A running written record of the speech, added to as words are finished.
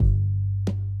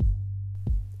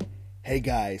Hey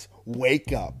guys,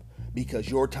 wake up, because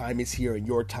your time is here and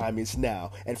your time is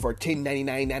now. And for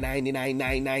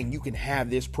 $10.99, you can have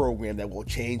this program that will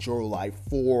change your life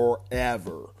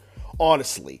forever.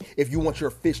 Honestly, if you want your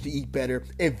fish to eat better,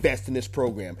 invest in this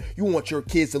program. You want your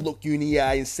kids to look you in the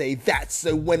eye and say, "That's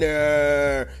a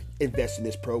winner," invest in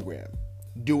this program.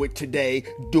 Do it today.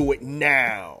 Do it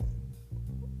now.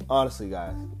 Honestly,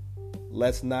 guys,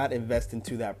 let's not invest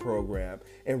into that program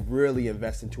and really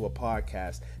invest into a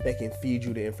podcast that can feed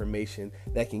you the information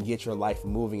that can get your life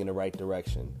moving in the right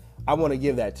direction. I want to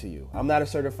give that to you. I'm not a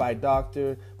certified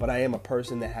doctor, but I am a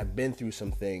person that have been through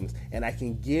some things, and I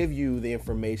can give you the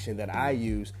information that I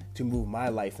use to move my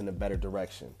life in a better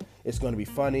direction. It's going to be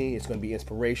funny. It's going to be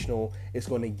inspirational. It's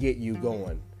going to get you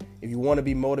going. If you want to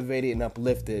be motivated and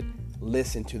uplifted,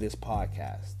 listen to this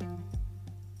podcast.